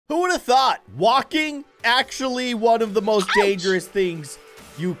Who would have thought? Walking, actually one of the most dangerous things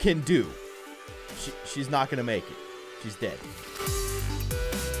you can do. She's not gonna make it. She's dead.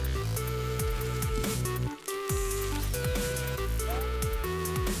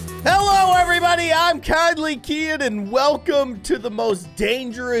 Hello, everybody. I'm kindly Keyin, and welcome to the most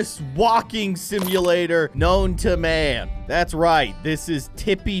dangerous walking simulator known to man. That's right. This is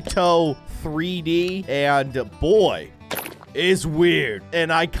Tippy Toe 3D, and boy, it's weird,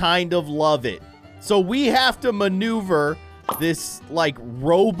 and I kind of love it. So we have to maneuver this, like,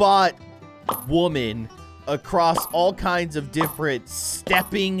 robot woman across all kinds of different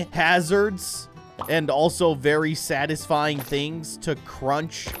stepping hazards and also very satisfying things to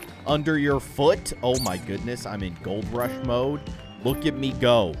crunch under your foot. Oh my goodness, I'm in gold rush mode. Look at me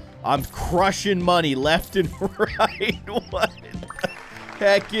go. I'm crushing money left and right. What the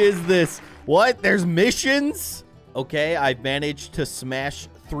heck is this? What? There's missions? Okay, I've managed to smash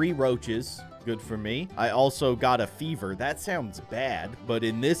 3 roaches. Good for me. I also got a fever. That sounds bad, but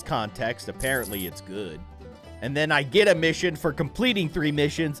in this context, apparently it's good. And then I get a mission for completing 3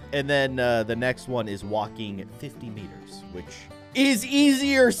 missions, and then the next one is walking 50 meters, which is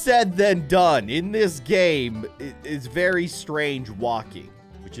easier said than done. In this game, it's very strange walking,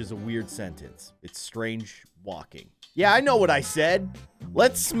 which is a weird sentence. It's strange walking. Yeah, I know what I said.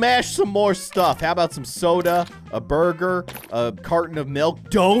 Let's smash some more stuff. How about some soda, a burger, a carton of milk,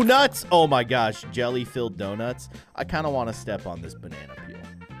 donuts? Oh my gosh, jelly-filled donuts. I kind of want to step on this banana peel.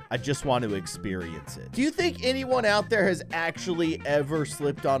 I just want to experience it. Do you think anyone out there has actually ever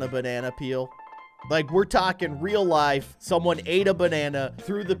slipped on a banana peel? Like, we're talking real life. Someone ate a banana,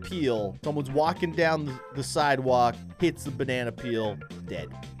 threw the peel. Someone's walking down the sidewalk, hits the banana peel, dead.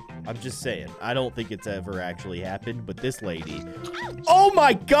 I'm just saying. I don't think it's ever actually happened, but this lady... Oh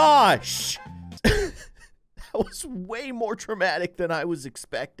my gosh! That was way more traumatic than I was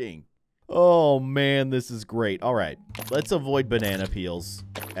expecting. Oh man, this is great. All right, let's avoid banana peels.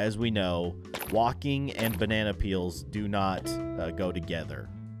 As we know, walking and banana peels do not go together.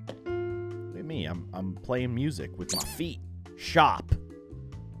 Look at me, I'm playing music with my feet. Shop.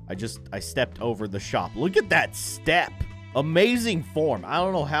 I stepped over the shop. Look at that step. Amazing form. I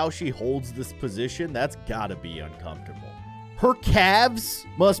don't know how she holds this position. That's gotta be uncomfortable. Her calves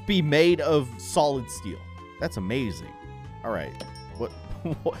must be made of solid steel. That's amazing. All right. What?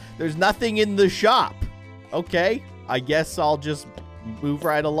 There's nothing in the shop. Okay. I guess I'll just move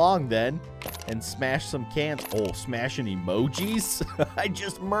right along then and smash some cans. Oh, smashing emojis? I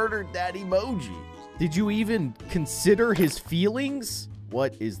just murdered that emoji. Did you even consider his feelings?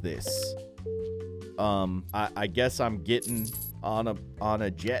 What is this? I guess I'm getting on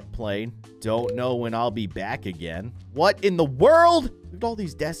a jet plane. Don't know when I'll be back again. What in the world? Look at all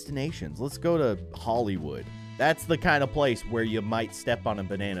these destinations. Let's go to Hollywood. That's the kind of place where you might step on a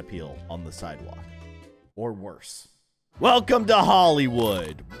banana peel on the sidewalk. Or worse. Welcome to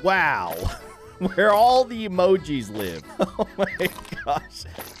Hollywood. Wow. Where all the emojis live. Oh my gosh.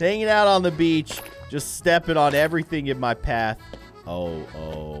 Hanging out on the beach. Just stepping on everything in my path.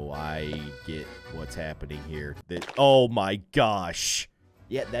 Oh, I get what's happening here. Oh my gosh.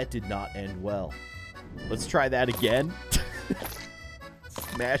 Yeah, that did not end well. Let's try that again.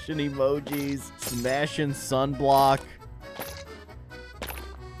 Smashing emojis, smashing sunblock,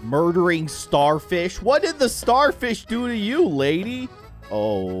 murdering starfish. What did the starfish do to you, lady?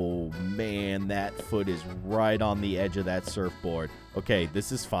 Oh man, that foot is right on the edge of that surfboard. Okay,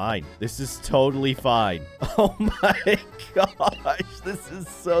 this is fine. This is totally fine. Oh my gosh, this is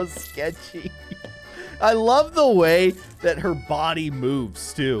so sketchy. I love the way that her body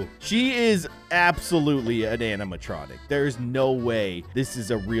moves, too. She is absolutely an animatronic. There's no way this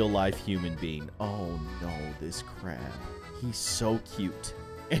is a real-life human being. Oh, no, this crab. He's so cute.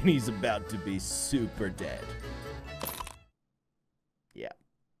 And he's about to be super dead. Yeah.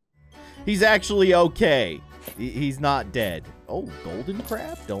 He's actually okay. He's not dead. Oh, golden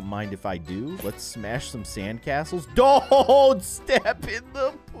crab? Don't mind if I do. Let's smash some sandcastles. Don't step in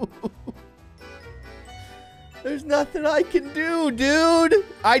the poop. There's nothing I can do, dude.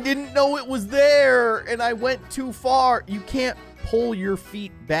 I didn't know it was there, and I went too far. You can't pull your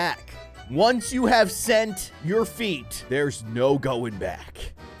feet back. Once you have sent your feet, there's no going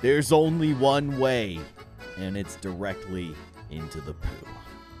back. There's only one way, and it's directly into the poo.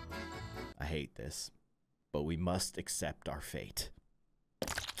 I hate this, but we must accept our fate.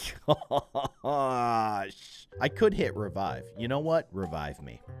 Gosh. I could hit revive. You know what? Revive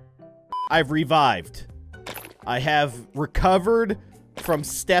me. I've revived. I have recovered from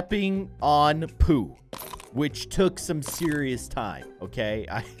stepping on poo, which took some serious time, okay?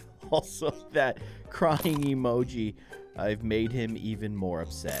 I also, that crying emoji I've made him even more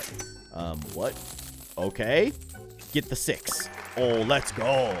upset. What? Okay. Get the 6. Oh, let's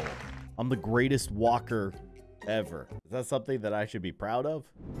go. I'm the greatest walker ever. Is that something that I should be proud of?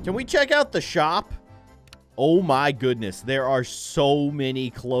 Can we check out the shop? Oh my goodness. There are so many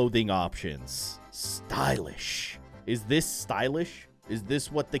clothing options. Stylish. Is this stylish? Is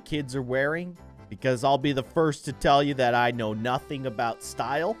this what the kids are wearing? Because I'll be the first to tell you that I know nothing about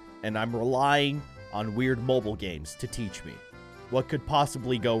style, and I'm relying on weird mobile games to teach me. What could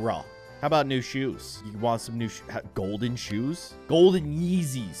possibly go wrong? How about new shoes? You want some new golden shoes? Golden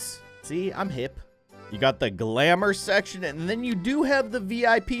Yeezys. See, I'm hip. You got the glamour section, and then you do have the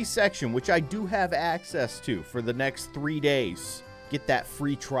VIP section, which I do have access to for the next 3 days. Get that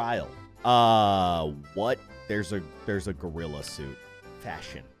free trial. What? There's a gorilla suit.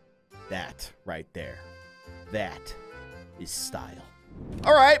 Fashion. That right there. That is style.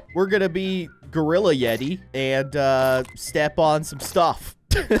 All right, we're gonna be Gorilla Yeti and step on some stuff.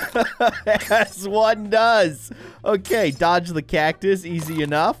 As one does. Okay, dodge the cactus, easy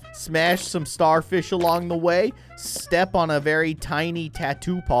enough. Smash some starfish along the way. Step on a very tiny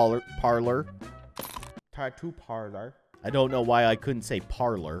tattoo parlor. Tattoo parlor. I don't know why I couldn't say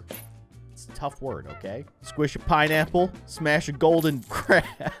parlor. It's a tough word, okay? Squish a pineapple. Smash a golden crab.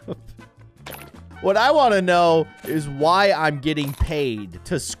 What I want to know is why I'm getting paid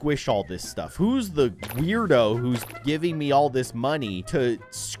to squish all this stuff. Who's the weirdo who's giving me all this money to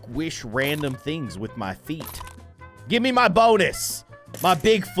squish random things with my feet? Give me my bonus. My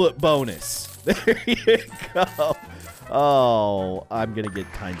Bigfoot bonus. There you go. Oh, I'm going to get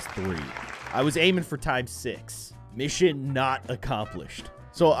 ×3. I was aiming for ×6. Mission not accomplished.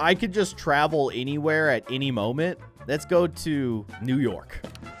 So I could just travel anywhere at any moment. Let's go to New York.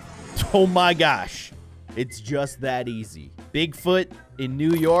 Oh my gosh. It's just that easy. Bigfoot in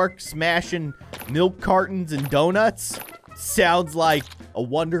New York smashing milk cartons and donuts. Sounds like a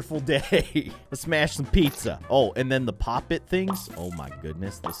wonderful day. Let's smash some pizza. Oh, and then the pop-it things. Oh my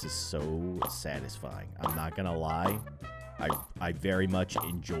goodness. This is so satisfying. I'm not gonna lie. I very much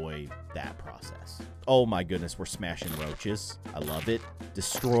enjoy that process. Oh my goodness, we're smashing roaches. I love it.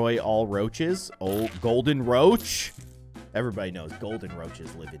 Destroy all roaches. Oh, golden roach. Everybody knows golden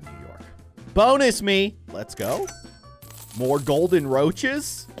roaches live in New York. Bonus me. Let's go. More golden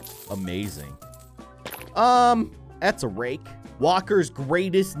roaches. Amazing. That's a rake. Walker's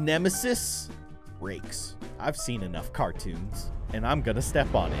greatest nemesis. Rakes. I've seen enough cartoons, and I'm gonna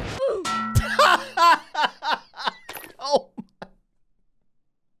step on it. Oh my.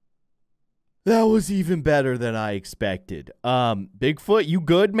 That was even better than I expected. Bigfoot, you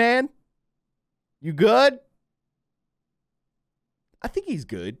good, man? You good? I think he's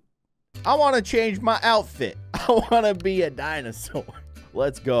good. I want to change my outfit. I want to be a dinosaur.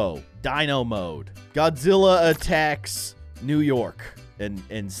 Let's go. Dino mode. Godzilla attacks New York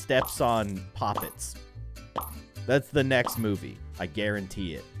and steps on poppets. That's the next movie. I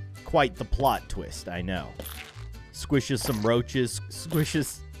guarantee it. Quite the plot twist, I know. Squishes some roaches.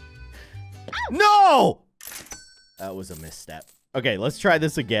 Squishes. No! That was a misstep. Okay, let's try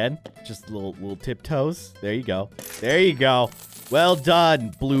this again. Just little tiptoes. There you go. There you go. Well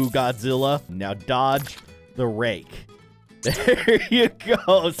done, Blue Godzilla. Now dodge the rake. There you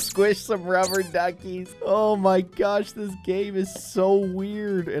go. Squish some rubber duckies. Oh my gosh, this game is so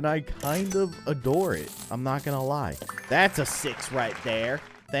weird, and I kind of adore it. I'm not gonna lie. That's a 6 right there.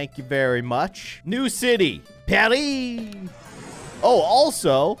 Thank you very much. New city, Paris. Oh,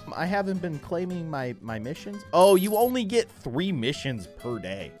 also, I haven't been claiming my missions. Oh, you only get 3 missions per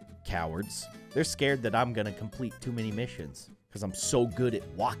day. Cowards. They're scared that I'm gonna complete too many missions because I'm so good at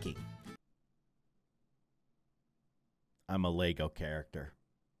walking. I'm a Lego character.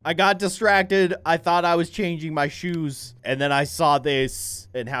 I got distracted. I thought I was changing my shoes, and then I saw this,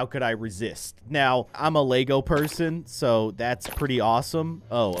 and how could I resist? Now, I'm a Lego person, so that's pretty awesome.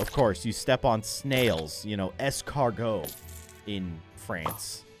 Oh, of course, you step on snails, you know, escargot in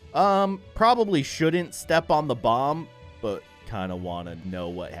France. Probably shouldn't step on the bomb, but kind of want to know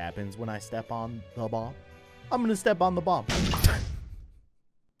what happens when I step on the bomb. I'm gonna step on the bomb.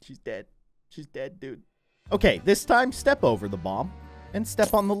 She's dead. She's dead, dude. Okay, this time step over the bomb and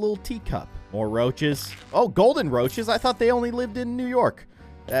step on the little teacup. More roaches. Oh, golden roaches. I thought they only lived in New York.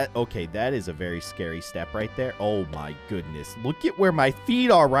 Okay, that is a very scary step right there. Oh my goodness. Look at where my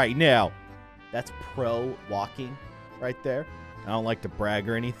feet are right now. That's pro walking right there. I don't like to brag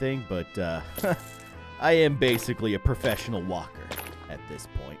or anything, but I am basically a professional walker at this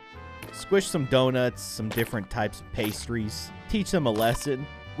point. Squish some donuts, some different types of pastries. Teach them a lesson.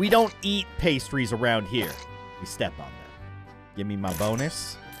 We don't eat pastries around here. We step on them. Give me my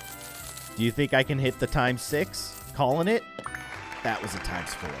bonus. Do you think I can hit the ×6? Calling it? That was a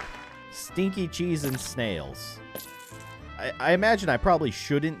 ×4. Stinky cheese and snails. I imagine I probably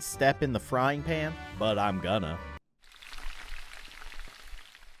shouldn't step in the frying pan, but I'm gonna.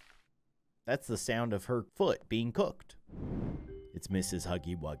 That's the sound of her foot being cooked. It's Mrs.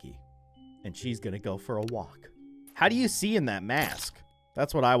 Huggy Wuggy, and she's gonna go for a walk. How do you see in that mask?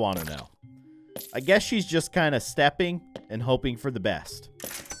 That's what I want to know. I guess she's just kind of stepping and hoping for the best.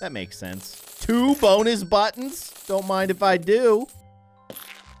 That makes sense. 2 bonus buttons? Don't mind if I do.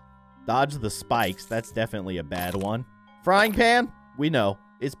 Dodge the spikes. That's definitely a bad one. Frying pan? We know.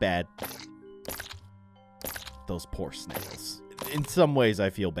 It's bad. Those poor snails. In some ways, I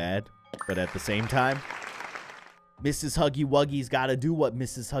feel bad. But at the same time, Mrs. Huggy Wuggy's gotta do what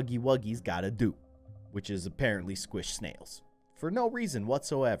Mrs. Huggy Wuggy's gotta do. Which is apparently squish snails. For no reason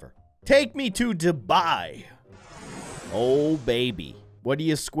whatsoever. Take me to Dubai. Oh, baby. What do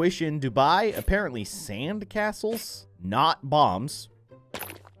you squish in Dubai? Apparently sand castles, not bombs.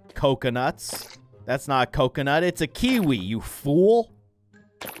 Coconuts. That's not a coconut. It's a kiwi, you fool.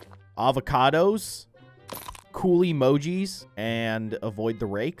 Avocados. Cool emojis. And avoid the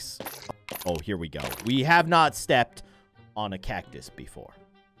rakes. Oh, here we go. We have not stepped on a cactus before.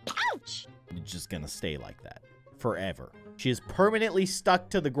 Ouch! You're just gonna stay like that. Forever. She is permanently stuck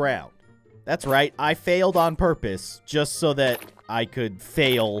to the ground. That's right. I failed on purpose just so that I could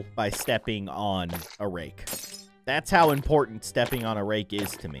fail by stepping on a rake. That's how important stepping on a rake is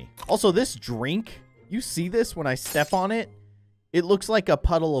to me. Also, this drink, you see this when I step on it? It looks like a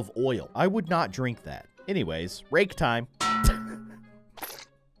puddle of oil. I would not drink that. Anyways, rake time.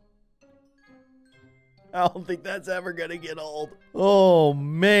 I don't think that's ever gonna get old. Oh,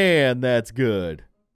 man, that's good.